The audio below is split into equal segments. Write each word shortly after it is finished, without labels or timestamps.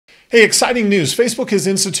Hey, exciting news. Facebook has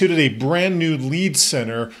instituted a brand new lead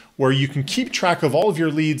center where you can keep track of all of your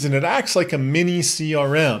leads and it acts like a mini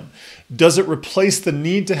CRM. Does it replace the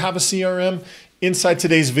need to have a CRM? Inside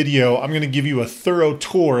today's video, I'm going to give you a thorough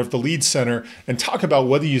tour of the lead center and talk about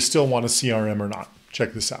whether you still want a CRM or not.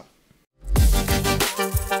 Check this out.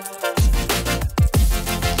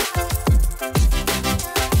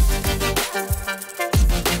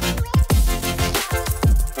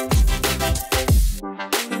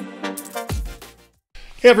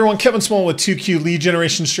 Hey everyone, Kevin Smullin with 2Q Lead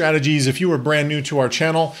Generation Strategies. If you are brand new to our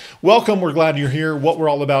channel, welcome. We're glad you're here. What we're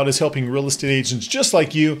all about is helping real estate agents just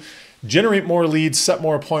like you generate more leads, set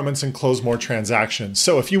more appointments, and close more transactions.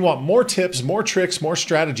 So if you want more tips, more tricks, more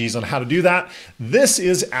strategies on how to do that, this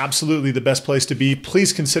is absolutely the best place to be.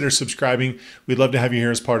 Please consider subscribing. We'd love to have you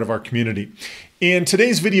here as part of our community. In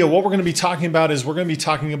today's video, what we're going to be talking about is we're going to be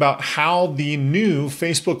talking about how the new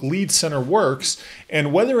Facebook Lead Center works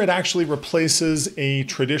and whether it actually replaces a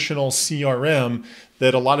traditional CRM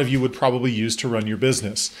that a lot of you would probably use to run your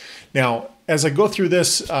business. Now, as I go through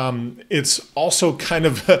this, it's also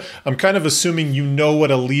I'm kind of assuming you know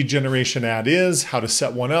what a lead generation ad is, how to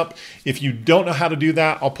set one up. If you don't know how to do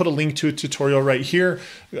that, I'll put a link to a tutorial right here.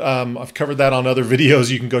 I've covered that on other videos.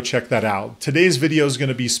 You can go check that out. Today's video is going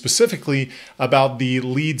to be specifically about the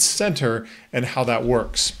lead center and how that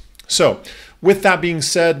works. So with that being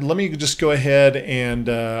said, let me just go ahead and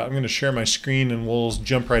I'm going to share my screen and we'll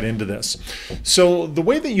jump right into this. So the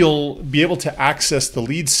way that you'll be able to access the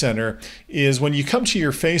lead center is when you come to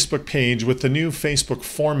your Facebook page with the new Facebook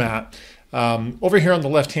format. Over here on the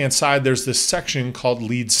left hand side, there's this section called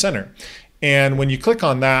Lead Center. And when you click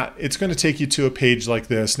on that, it's going to take you to a page like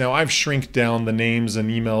this. Now I've shrunk down the names and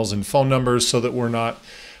emails and phone numbers so that we're not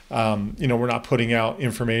putting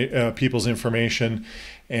out people's information.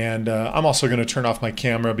 And I'm also going to turn off my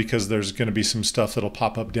camera because there's going to be some stuff that'll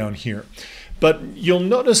pop up down here. But you'll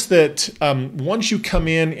notice that once you come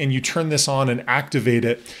in and you turn this on and activate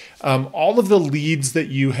it, all of the leads that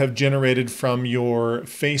you have generated from your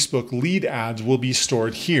Facebook lead ads will be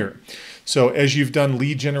stored here. So as you've done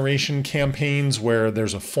lead generation campaigns where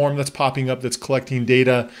there's a form that's popping up that's collecting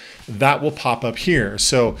data, that will pop up here.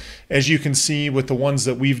 So as you can see with the ones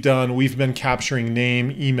that we've done, we've been capturing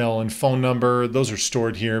name, email, and phone number. Those are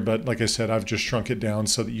stored here, but like I said, I've just shrunk it down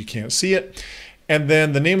so that you can't see it. And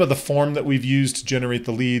then the name of the form that we've used to generate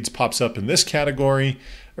the leads pops up in this category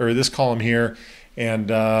or this column here, and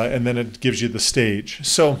then it gives you the stage.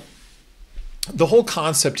 So the whole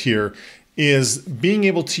concept here is being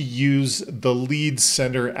able to use the lead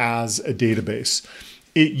center as a database.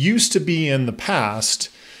 It used to be in the past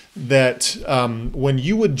that when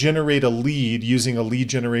you would generate a lead using a lead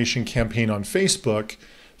generation campaign on Facebook,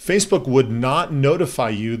 Facebook would not notify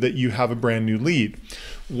you that you have a brand new lead.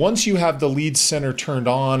 Once you have the lead center turned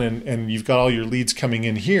on and you've got all your leads coming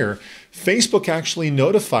in here, Facebook actually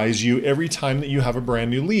notifies you every time that you have a brand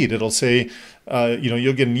new lead. It'll say,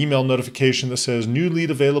 you'll get an email notification that says new lead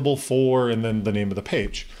available for, and then the name of the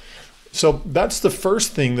page. So that's the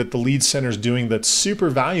first thing that the lead center is doing that's super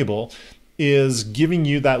valuable, is giving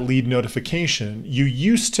you that lead notification. You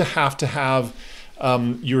used to have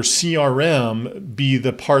your CRM be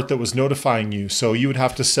the part that was notifying you. So you would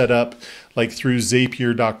have to set up like through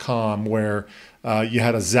Zapier.com where you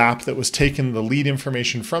had a Zap that was taking the lead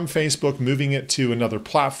information from Facebook, moving it to another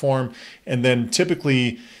platform. And then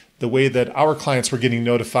typically the way that our clients were getting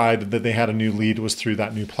notified that they had a new lead was through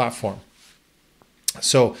that new platform.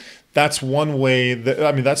 So that's one way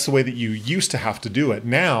that's the way that you used to have to do it.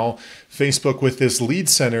 Now, Facebook with this lead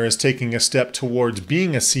center is taking a step towards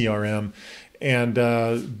being a CRM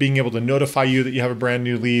and being able to notify you that you have a brand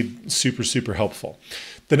new lead. Super, super helpful.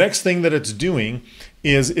 The next thing that it's doing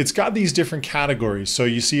is it's got these different categories. So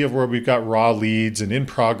you see where we've got raw leads and in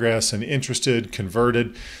progress and interested,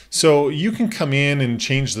 converted. So you can come in and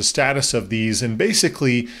change the status of these and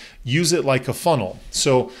basically use it like a funnel.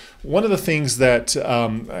 So one of the things that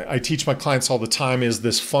I teach my clients all the time is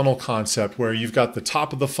this funnel concept where you've got the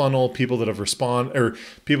top of the funnel, people that have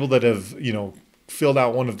filled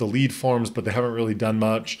out one of the lead forms, but they haven't really done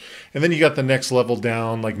much. And then you got the next level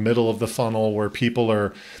down, like middle of the funnel, where people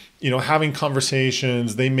are, having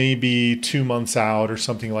conversations. They may be 2 months out or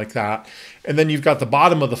something like that. And then you've got the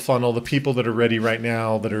bottom of the funnel, the people that are ready right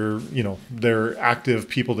now, that are, they're active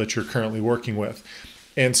people that you're currently working with.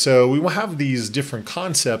 And so we will have these different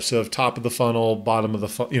concepts of top of the funnel, bottom of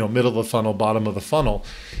the middle of the funnel, bottom of the funnel.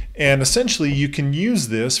 And essentially you can use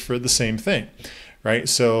this for the same thing. Right,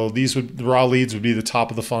 so the raw leads would be the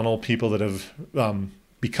top of the funnel, people that have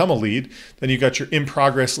become a lead. Then you've got your in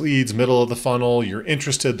progress leads, middle of the funnel, you're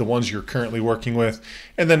interested, the ones you're currently working with.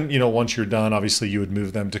 And then, once you're done, obviously you would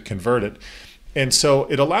move them to converted. And so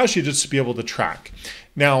it allows you just to be able to track.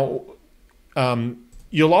 Now,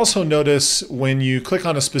 you'll also notice when you click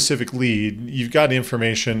on a specific lead, you've got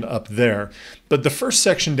information up there. But the first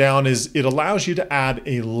section down is it allows you to add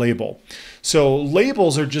a label. So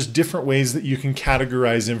labels are just different ways that you can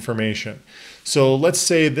categorize information. So let's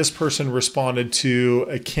say this person responded to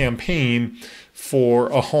a campaign for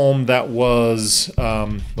a home that was,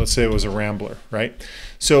 let's say it was a Rambler, right?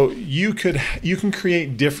 So you can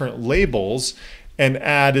create different labels and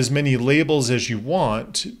add as many labels as you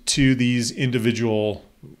want to these individual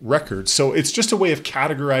records. So it's just a way of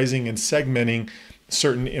categorizing and segmenting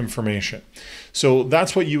certain information. So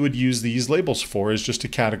that's what you would use these labels for, is just to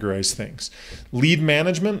categorize things. Lead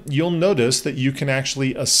management, you'll notice that you can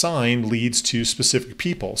actually assign leads to specific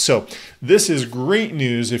people. So this is great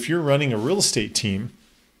news if you're running a real estate team.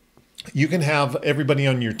 You can have everybody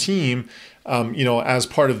on your team as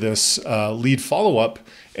part of this lead follow-up,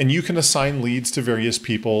 and you can assign leads to various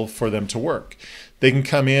people for them to work. They can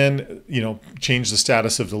come in, change the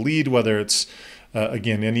status of the lead, whether it's,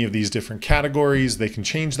 again, any of these different categories, they can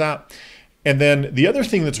change that. And then the other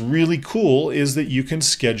thing that's really cool is that you can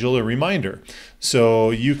schedule a reminder. So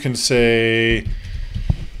you can say,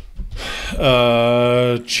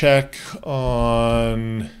 check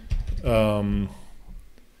on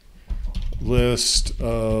list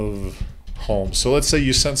of homes. So let's say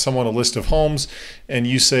you sent someone a list of homes and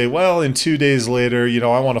you say, well, in 2 days later,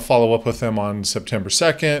 I want to follow up with them on September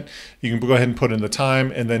 2nd. You can go ahead and put in the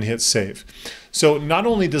time and then hit save. So not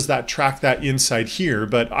only does that track that inside here,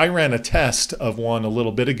 but I ran a test of one a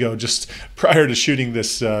little bit ago just prior to shooting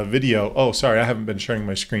this video. Oh, sorry, I haven't been sharing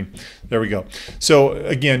my screen. There we go. So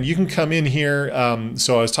again, you can come in here.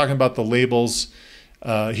 So I was talking about the labels.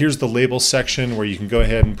 Here's the label section where you can go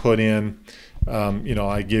ahead and put in,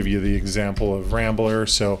 I give you the example of Rambler.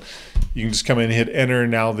 So you can just come in and hit enter.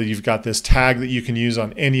 Now that you've got this tag that you can use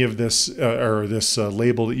on any of this, or this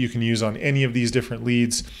label that you can use on any of these different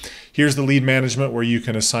leads. Here's the lead management where you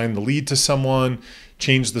can assign the lead to someone,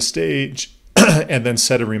 change the stage, and then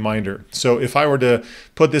set a reminder. So if I were to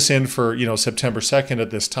put this in for, September 2nd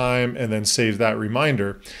at this time and then save that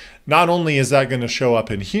reminder, not only is that going to show up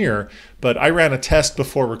in here, but I ran a test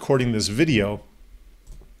before recording this video.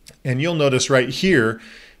 And you'll notice right here,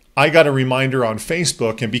 I got a reminder on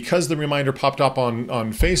Facebook. And because the reminder popped up on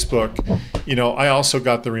Facebook, I also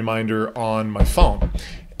got the reminder on my phone.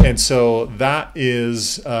 And so that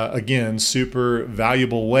is, again, super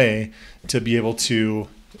valuable way to be able to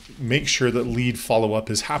make sure that lead follow-up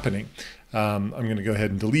is happening. I'm going to go ahead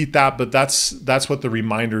and delete that, but that's what the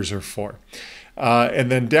reminders are for.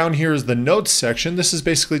 And then down here is the notes section. This is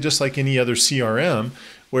basically just like any other CRM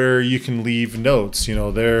where you can leave notes.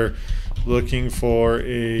 They're looking for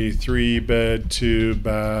a 3-bed,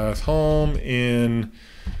 2-bath home in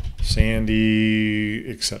Sandy,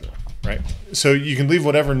 etc. Right? So you can leave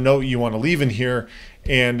whatever note you want to leave in here,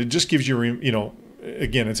 and it just gives you,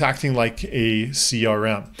 again, it's acting like a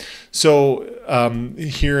CRM. So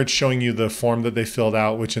here it's showing you the form that they filled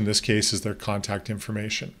out, which in this case is their contact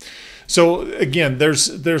information. So again,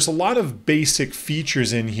 there's a lot of basic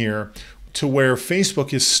features in here to where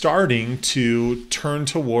Facebook is starting to turn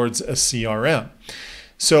towards a CRM.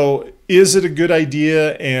 So is it a good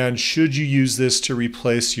idea, and should you use this to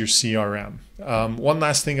replace your CRM? One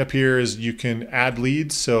last thing up here is you can add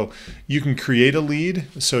leads. So you can create a lead.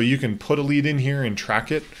 So you can put a lead in here and track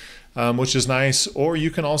it, which is nice. Or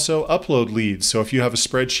you can also upload leads. So if you have a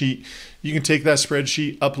spreadsheet, you can take that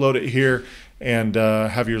spreadsheet, upload it here, and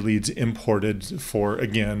have your leads imported for,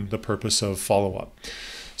 again, the purpose of follow-up.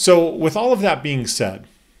 So with all of that being said,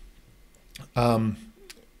 a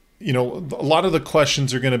lot of the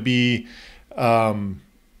questions are going to be,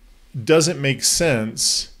 does it make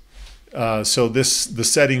sense? So the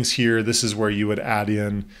settings here, this is where you would add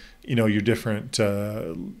in, your different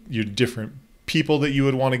people that you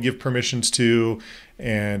would want to give permissions to,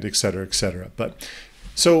 and et cetera, et cetera. But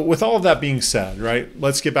so with all of that being said, right,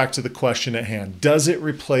 let's get back to the question at hand. Does it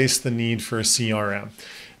replace the need for a CRM?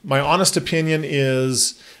 My honest opinion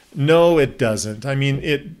is no, it doesn't. I mean,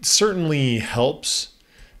 it certainly helps.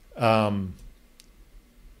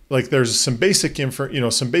 Like there's some basic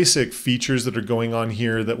some basic features that are going on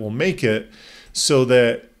here that will make it so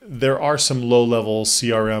that there are some low-level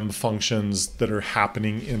CRM functions that are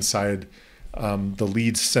happening inside the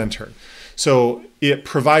lead center. So it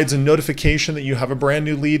provides a notification that you have a brand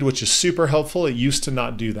new lead, which is super helpful. It used to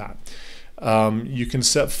not do that. You can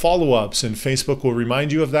set follow-ups, and Facebook will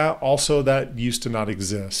remind you of that. Also, that used to not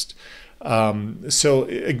exist. So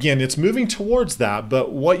again, it's moving towards that,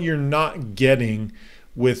 but what you're not getting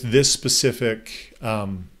with this specific,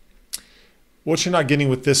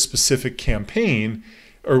 campaign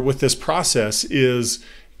or with this process is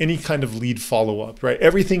any kind of lead follow-up, right?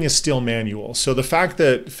 Everything is still manual. So the fact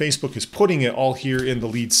that Facebook is putting it all here in the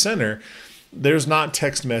lead center, there's not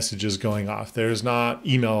text messages going off. There's not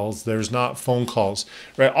emails. There's not phone calls,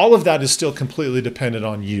 right? All of that is still completely dependent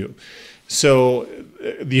on you. So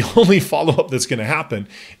the only follow-up that's going to happen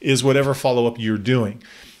is whatever follow-up you're doing.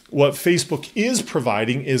 What Facebook is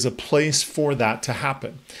providing is a place for that to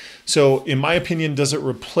happen. So in my opinion, does it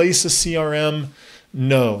replace a CRM?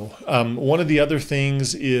 No. One of the other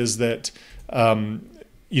things is that,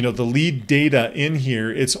 the lead data in here,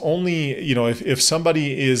 it's only, if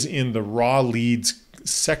somebody is in the raw leads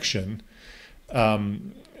section,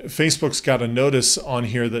 Facebook's got a notice on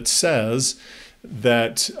here that says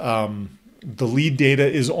that the lead data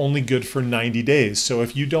is only good for 90 days. So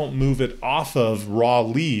if you don't move it off of raw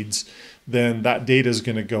leads, then that data is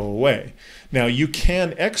going to go away. Now you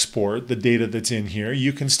can export the data that's in here.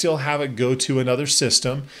 You can still have it go to another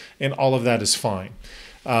system, and all of that is fine.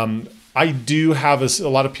 I do have a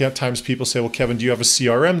lot of times people say, well, Kevin, do you have a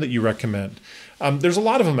CRM that you recommend? There's a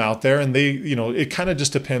lot of them out there, and it kind of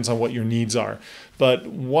just depends on what your needs are. But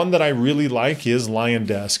one that I really like is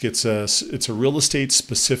Liondesk. It's a real estate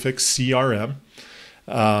specific CRM.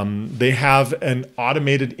 They have an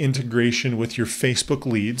automated integration with your Facebook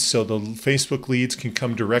leads. So the Facebook leads can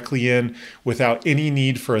come directly in without any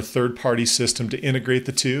need for a third-party system to integrate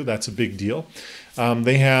the two. That's a big deal.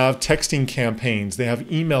 They have texting campaigns. They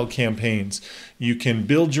have email campaigns. You can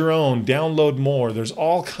build your own, download more. There's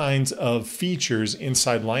all kinds of features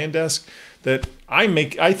inside Liondesk that I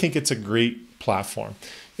think it's a great platform.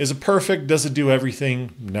 Is it perfect? Does it do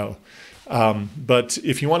everything? No. But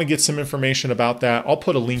if you want to get some information about that, I'll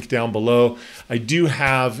put a link down below. I do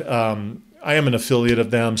have, I am an affiliate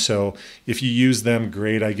of them, so if you use them,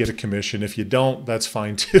 great, I get a commission. If you don't, that's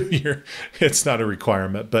fine too. It's not a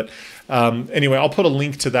requirement. But anyway, I'll put a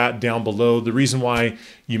link to that down below. The reason why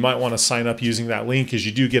you might want to sign up using that link is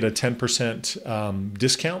you do get a 10%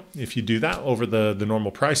 discount if you do that over the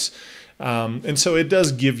normal price. And so it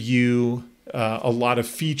does give you a lot of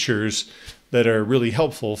features that are really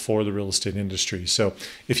helpful for the real estate industry. So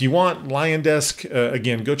if you want Liondesk,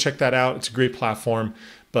 again, go check that out. It's a great platform.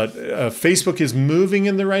 But Facebook is moving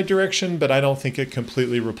in the right direction, but I don't think it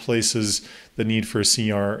completely replaces the need for a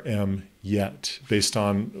CRM yet, based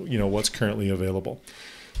on what's currently available.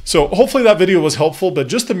 So hopefully that video was helpful, but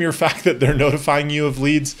just the mere fact that they're notifying you of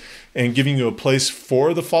leads and giving you a place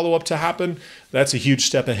for the follow-up to happen, that's a huge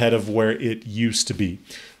step ahead of where it used to be.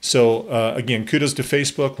 So again, kudos to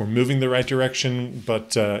Facebook. We're moving the right direction,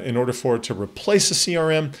 but in order for it to replace a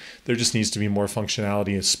CRM, there just needs to be more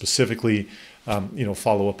functionality, and specifically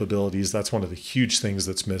follow-up abilities. That's one of the huge things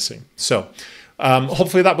that's missing. So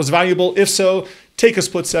hopefully that was valuable. If so, take a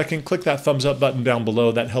split second, click that thumbs up button down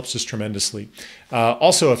below. That helps us tremendously.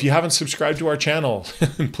 Also, if you haven't subscribed to our channel,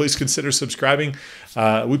 please consider subscribing.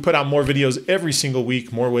 We put out more videos every single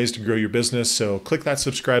week, more ways to grow your business. So click that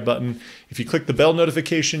subscribe button. If you click the bell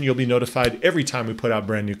notification, you'll be notified every time we put out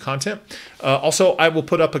brand new content. Also, I will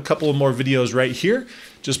put up a couple of more videos right here,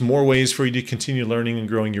 just more ways for you to continue learning and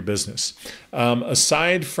growing your business.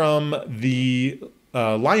 Aside from the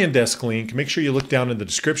Liondesk link, make sure you look down in the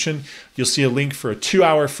description. You'll see a link for a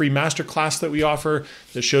 2-hour free masterclass that we offer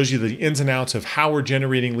that shows you the ins and outs of how we're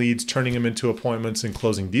generating leads, turning them into appointments, and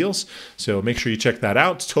closing deals. So make sure you check that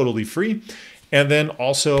out. It's totally free. And then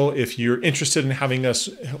also, if you're interested in having us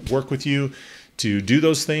work with you to do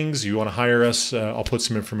those things, you want to hire us, I'll put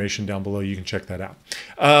some information down below. You can check that out.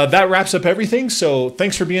 That wraps up everything. So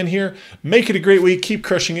thanks for being here. Make it a great week. Keep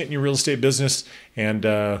crushing it in your real estate business. And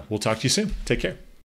we'll talk to you soon. Take care.